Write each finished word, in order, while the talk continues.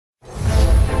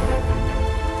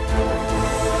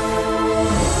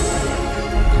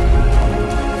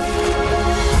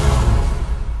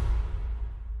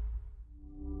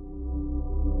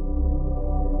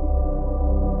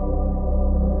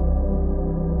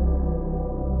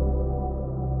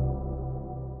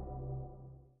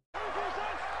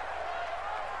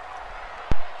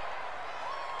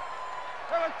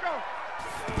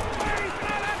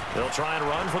They'll try and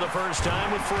run for the first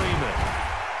time with Freeman.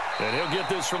 And he'll get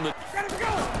this from the...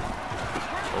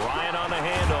 Ryan on the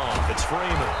handoff. It's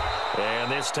Freeman.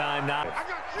 And this time not...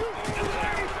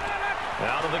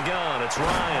 Out of the gun, it's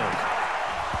Ryan.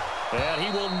 And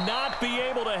he will not be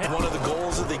able to... One of the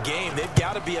goals of the game, they've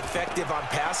got to be effective on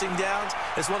passing downs.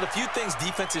 It's one of the few things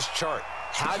defenses chart.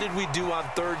 How did we do on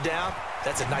third down?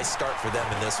 That's a nice start for them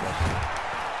in this one.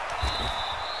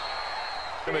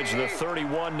 The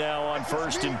 31 now on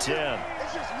 1st and 10.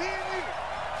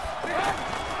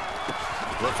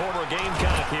 The former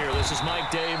Gamecock here. This is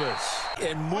Mike Davis.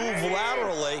 And move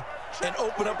laterally and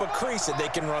open up a crease that they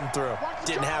can run through.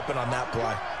 Didn't happen on that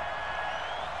play.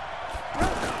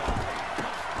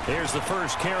 Here's the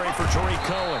first carry for Tariq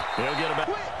Cohen. He'll get about.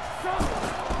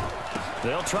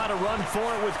 They'll try to run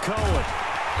for it with Cohen.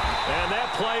 And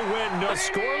that play went a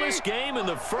scoreless game in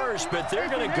the first, but they're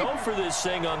going to go for this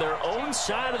thing on their own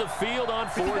side of the field on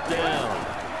 4th down.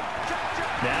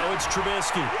 Now it's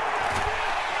Trubisky.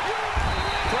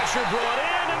 Pressure brought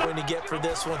in. Going to get for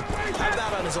this one. Have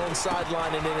that on his own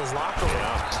sideline and in his locker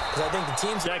room. Because I think the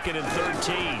team's... 2nd and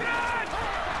 13.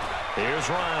 Here's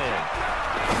Ryan.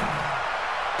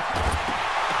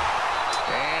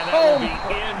 And that will be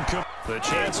incomplete. The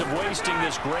chance of wasting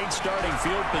this great starting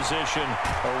field position,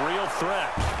 a real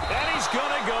threat. And he's going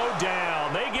to go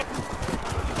down. They get...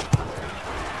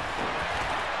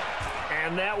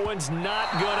 And that one's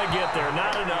not going to get there.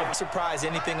 Not enough. Surprise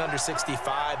anything under 65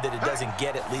 that it doesn't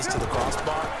get at least to the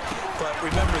crossbar. But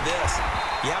remember this,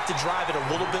 you have to drive it a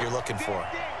little bit you're looking for.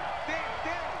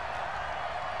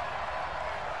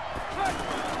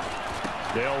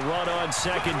 They'll run on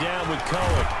 2nd down with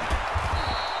Cohen.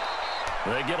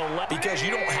 They get a left. Because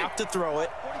you don't have to throw it.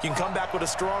 You can come back with a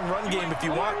strong run game if you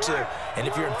want to. And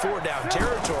if you're in 4-down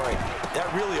territory, that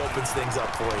really opens things up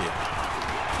for you.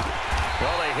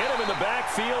 Well, they hit him in the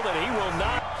backfield, and he will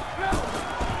not.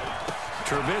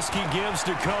 Trubisky gives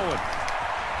to Cohen.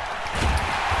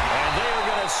 And they are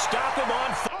going to stop him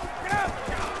on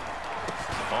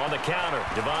the counter.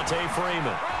 Devontae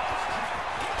Freeman.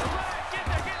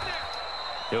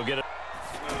 He'll get it.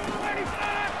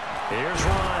 Here's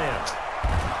Ryan.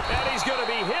 And he's going to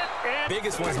be hit. And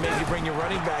biggest ones maybe bring your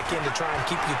running back in to try and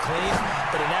keep you clean.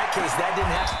 But in that case, that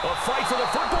didn't happen. A fight for the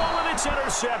football, and it's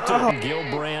intercepted. Gil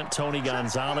Brandt, Tony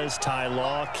Gonzalez, Ty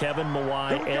Law, Kevin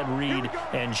Mawai, Ed Reed,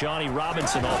 and Johnny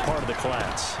Robinson, all part of the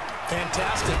class.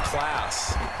 Fantastic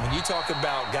class. When you talk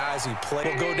about guys who play,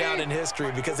 will go down in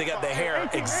history because they got the hair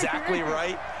exactly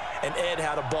right. And Ed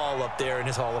had a ball up there in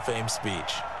his Hall of Fame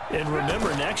speech. And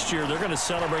remember, next year, they're going to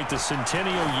celebrate the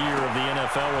centennial year of the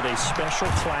NFL with a special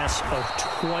class of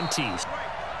 20s.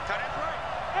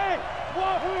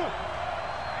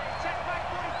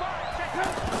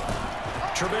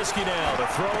 Trubisky now to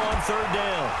throw on 3rd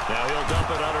down. Now he'll dump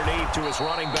it underneath to his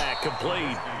running back,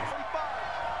 complete.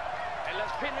 And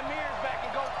let's pin the mirrors back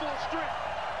and go full strength.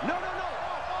 No.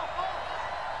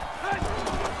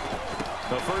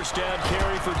 The 1st down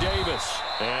carry for Davis.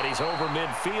 And he's over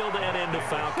midfield and into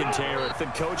Falcon territory. The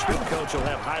coach will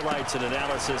have highlights and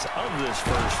analysis of this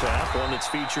first half, one that's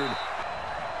featured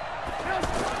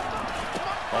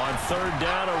on 3rd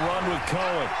down, a run with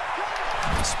Cohen.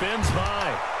 Spins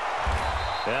by.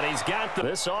 And he's got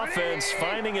this offense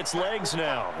finding its legs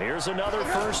now. Here's another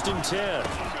 1st and 10.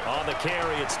 On the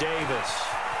carry, it's Davis.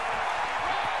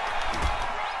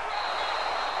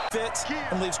 Fits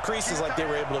and leaves creases like they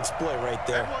were able to exploit right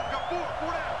there.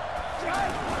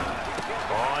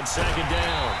 On 2nd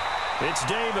down, it's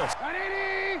Davis.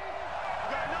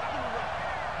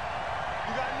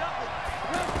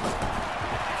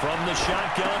 From the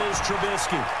shotgun is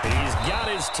Trubisky. He's got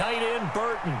his tight end,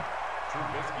 Burton.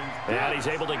 And he's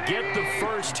able to get the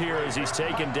first here as he's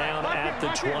taken down at the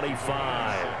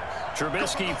 25.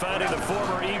 Trubisky finding the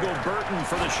former Eagle Burton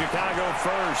for the Chicago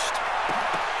first.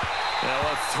 Now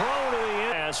a throw to the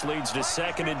end. Pass leads to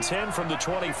 2nd and 10 from the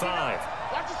 25.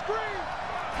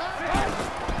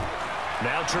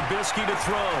 Now Trubisky to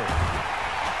throw.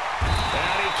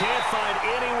 And he can't find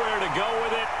anywhere to go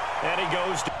with it. And he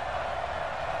goes to...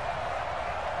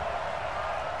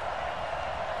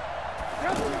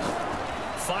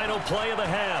 Final play of the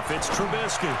half. It's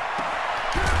Trubisky.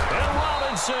 And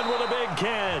Robinson with a big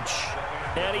catch.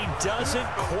 And he doesn't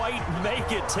quite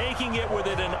make it, taking it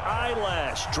within an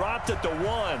eyelash. Dropped at the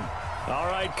 1. All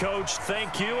right, Coach,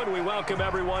 thank you, and we welcome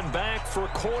everyone back for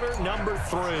quarter number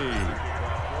 3.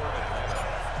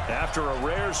 After a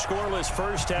rare scoreless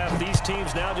first half, these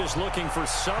teams now just looking for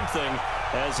something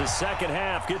as the second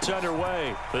half gets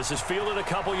underway. This is fielded a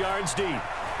couple yards deep.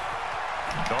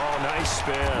 Oh, nice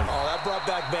spin. Oh, that brought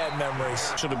back bad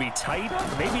memories. Should it be tight?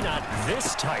 Maybe not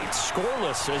this tight.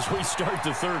 Scoreless as we start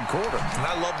the third quarter. And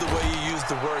I love the way you use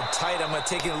the word tight. I'm going to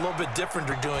take it a little bit different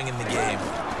than doing in the game.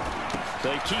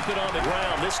 They keep it on the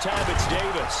ground. This time it's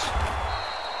Davis.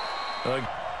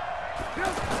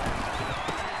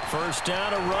 First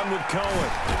down, a run with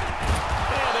Cohen.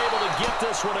 And able to get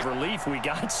this one. Relief, we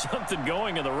got something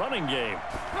going in the running game.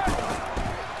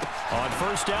 On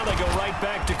first down, they go right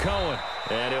back to Cohen.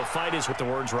 And he'll fight his with the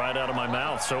words right out of my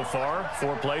mouth. So far,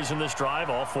 4 plays in this drive,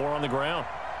 all 4 on the ground.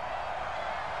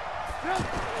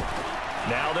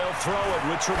 Now they'll throw it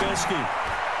with Trubisky.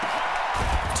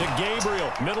 To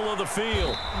Gabriel, middle of the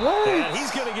field. What? And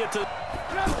he's going to get to...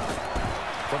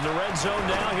 From the red zone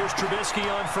now, here's Trubisky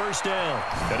on first down.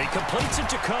 And he completes it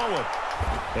to Cohen.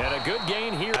 And a good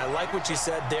gain here. I like what you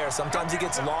said there. Sometimes he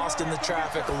gets lost in the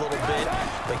traffic a little bit,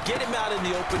 but get him out in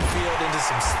the open field into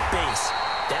some space.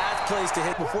 That's place to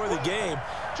hit. Before the game,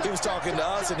 he was talking to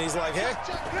us, and he's like, hey,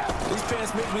 these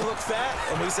pants make me look fat.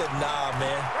 And we said, nah,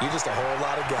 man, you're just a whole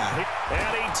lot of guy.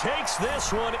 And he takes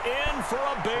this one in for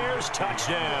a Bears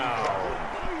touchdown.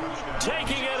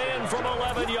 Taking it in from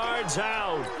 11 yards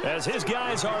out as his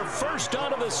guys are first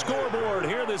onto the scoreboard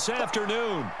here this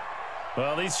afternoon.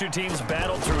 Well, these two teams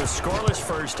battled through a scoreless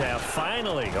first half.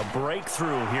 Finally, a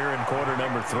breakthrough here in quarter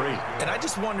number 3. And I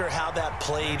just wonder how that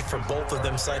played for both of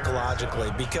them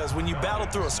psychologically, because when you battle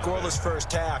through a scoreless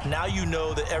first half, now you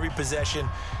know that every possession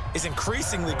is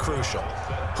increasingly crucial.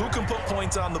 Who can put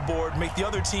points on the board, make the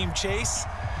other team chase?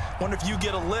 Wonder if you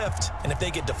get a lift and if they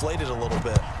get deflated a little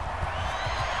bit.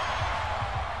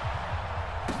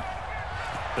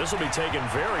 This will be taken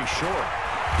very short.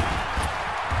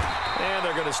 And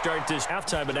they're going to start this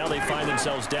halftime, but now they find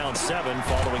themselves down 7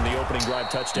 following the opening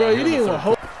drive touchdown. Bro, you didn't even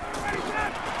hold.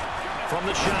 From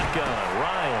the shotgun,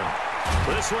 Ryan.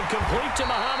 This one complete to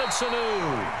Mohamed Sanu.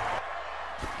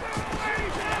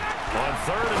 On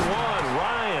 3rd and 1,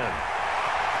 Ryan.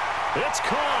 It's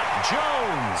caught.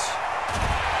 Jones.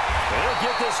 They'll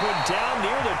get this one down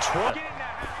near the 20.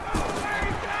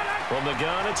 From the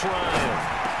gun, it's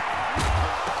Ryan.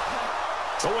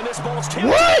 Oh, and this ball's tipped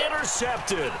and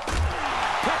intercepted.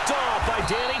 Picked off by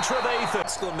Danny Trevathan.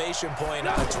 Exclamation point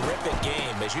on a terrific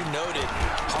game. As you noted,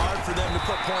 hard for them to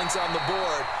put points on the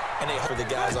board, and they hope for the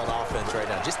guys on offense right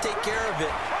now. Just take care of it,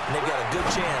 and they've got a good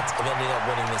chance of ending up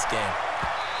winning this game.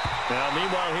 Now,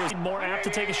 meanwhile, here's more apt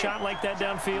to take a shot like that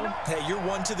downfield. Hey, you're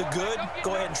one to the good.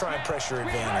 Go ahead and try and pressure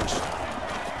advantage.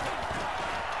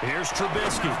 Here's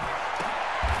Trubisky.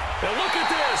 Now look at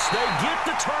this. They get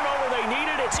the turnover they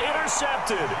needed. It's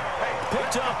intercepted.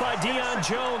 Picked up by Deion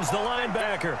Jones, the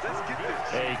linebacker.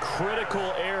 A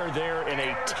critical error there in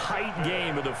a tight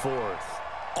game of the 4th.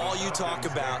 All you talk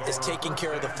about is taking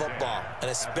care of the football,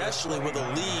 and especially with a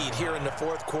lead here in the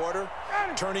 4th quarter,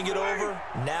 turning it over,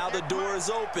 now the door is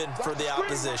open for the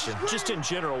opposition. Just in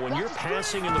general, when you're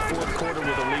passing in the 4th quarter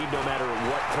with a lead, no matter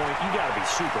at what point, you got to be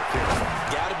super careful.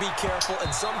 Got to be careful,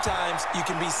 and sometimes you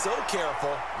can be so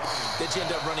careful that you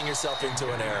end up running yourself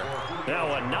into an error.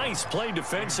 Now a nice play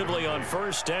defensively on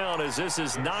first down as this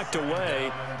is knocked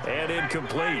away and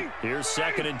incomplete. Here's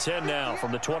 2nd and 10 now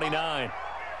from the 29.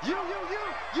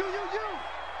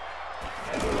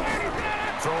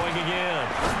 Throwing again.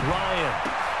 Ryan.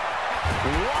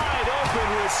 Wide open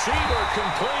receiver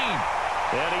complete.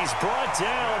 And he's brought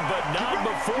down, but not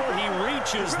before he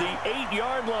reaches the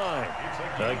 8-yard line.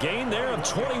 A gain there of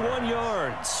 21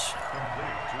 yards.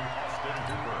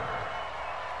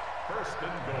 First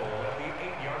and goal at the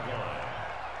 8-yard line.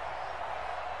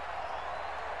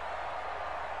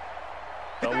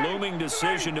 A looming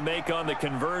decision to make on the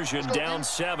conversion, down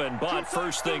 7, but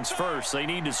first things first, they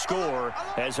need to score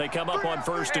as they come up on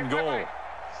 1st and goal.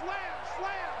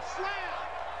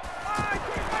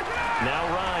 Now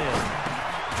Ryan.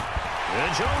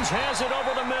 And Jones has it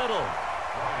over the middle.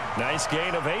 Nice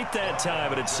gain of 8 that time,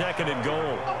 but it's 2nd and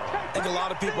goal. I think a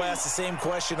lot of people ask the same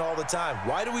question all the time.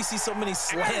 Why do we see so many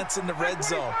slants in the red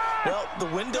zone? Well, the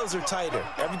windows are tighter.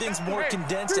 Everything's more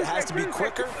condensed. It has to be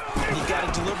quicker, and you got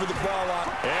to deliver the ball on.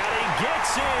 And he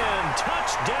gets in.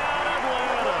 Touchdown,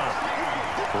 Atlanta.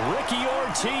 Ricky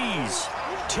Ortiz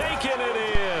taking it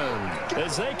in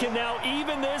as they can now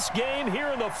even this game here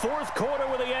in the 4th quarter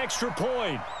with the extra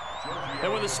point.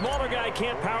 And when the smaller guy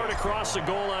can't power it across the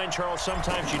goal line, Charles,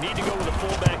 sometimes you need to go with a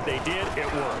fullback. They did. It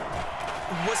worked.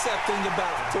 What's that thing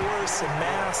about force and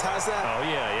mass? How's that? Oh,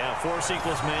 yeah. Force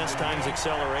equals mass times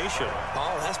acceleration.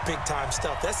 Oh, that's big-time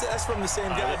stuff. That's from the same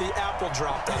guy the apple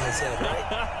dropped on his head,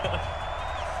 right?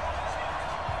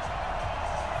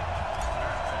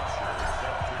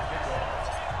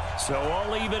 So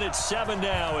all even at 7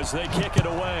 now as they kick it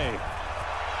away.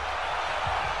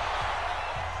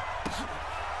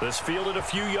 This fielded a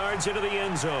few yards into the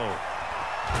end zone.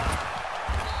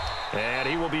 And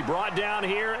he will be brought down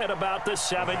here at about the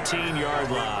 17-yard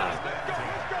line.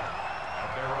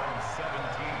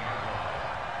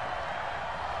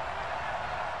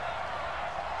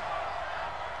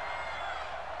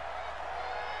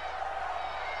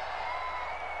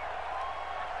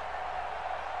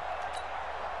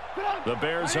 The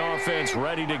Bears offense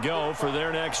ready to go for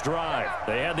their next drive.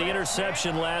 They had the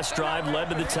interception last drive, led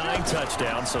to the tying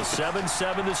touchdown, so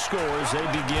 7-7 the score as they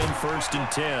begin 1st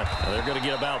and 10. Now they're going to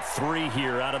get about 3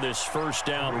 here out of this first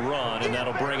down run, and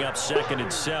that'll bring up 2nd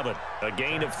and 7. A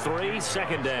gain of 3,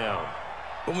 2nd down.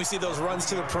 When we see those runs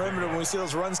to the perimeter, when we see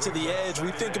those runs to the edge,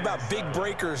 we think about big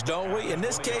breakers, don't we? In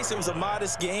this case, it was a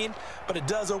modest gain, but it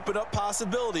does open up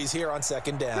possibilities here on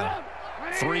 2nd down.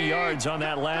 3 yards on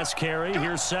that last carry.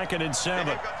 Here's 2nd and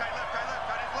 7.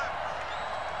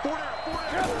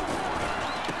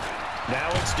 Now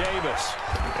it's Davis.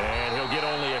 And he'll get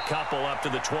only a couple up to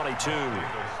the 22.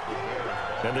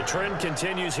 And the trend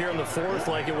continues here in the 4th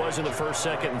like it was in the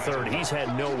 1st, 2nd, and 3rd. He's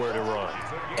had nowhere to run.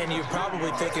 And you're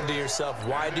probably thinking to yourself,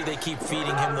 why do they keep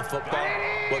feeding him the football?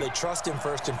 Well, they trust him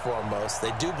first and foremost.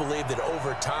 They do believe that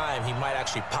over time he might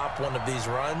actually pop one of these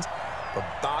runs. But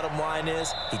bottom line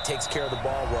is, he takes care of the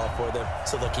ball well for them,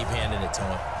 so they'll keep handing it to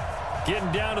him.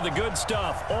 Getting down to the good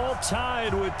stuff, all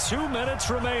tied with 2 minutes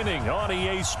remaining on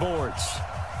EA Sports.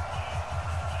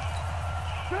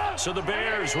 So the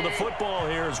Bears with the football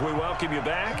here as we welcome you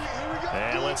back.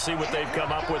 And let's see what they've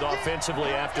come up with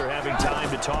offensively after having time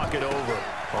to talk it over.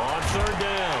 On 3rd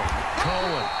down,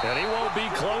 Cohen. And he won't be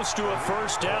close to a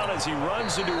 1st down as he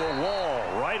runs into a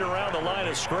wall right around the line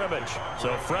of scrimmage.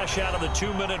 So fresh out of the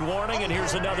 2-minute warning, and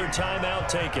here's another timeout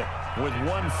taken with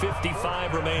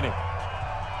 1:55 remaining.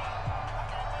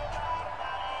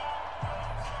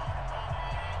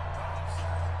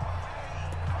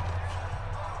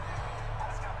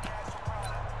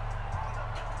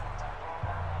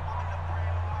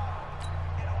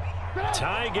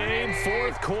 Tie game,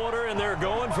 4th quarter, and they're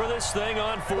going for this thing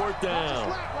on 4th down.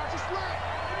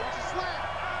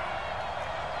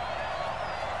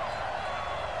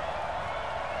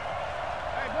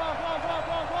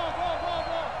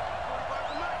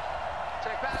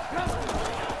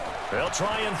 They'll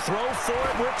try and throw for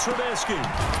it with Trubisky.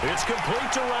 It's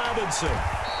complete to Robinson.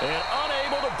 And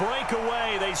unable to break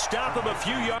away. They stop him a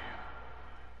few yards.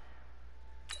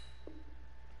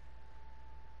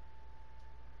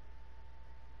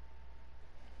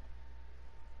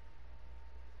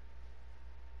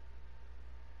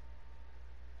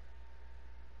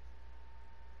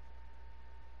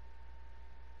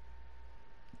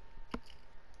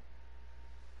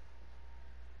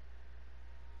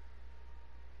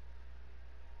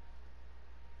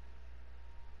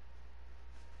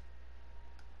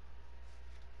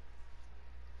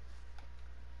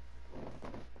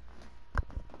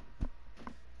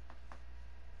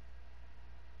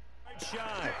 Shy.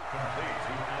 Complete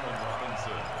to Allen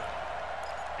Robinson.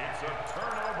 It's a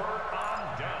turnover on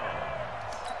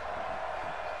downs.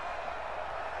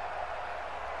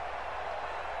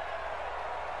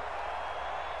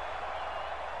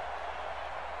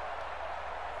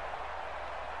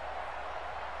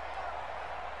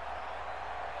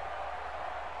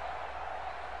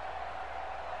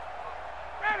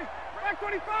 Ready, back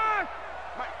 25.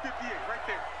 Mike, 58, right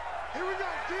there. Here we go,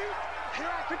 D. Here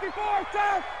at 54,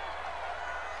 stop.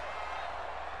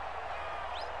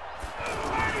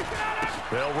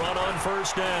 They'll run on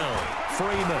 1st down.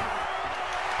 Freeman.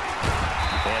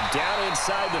 And down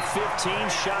inside the 15,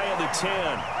 shy of the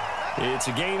 10. It's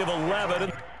a gain of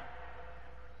 11.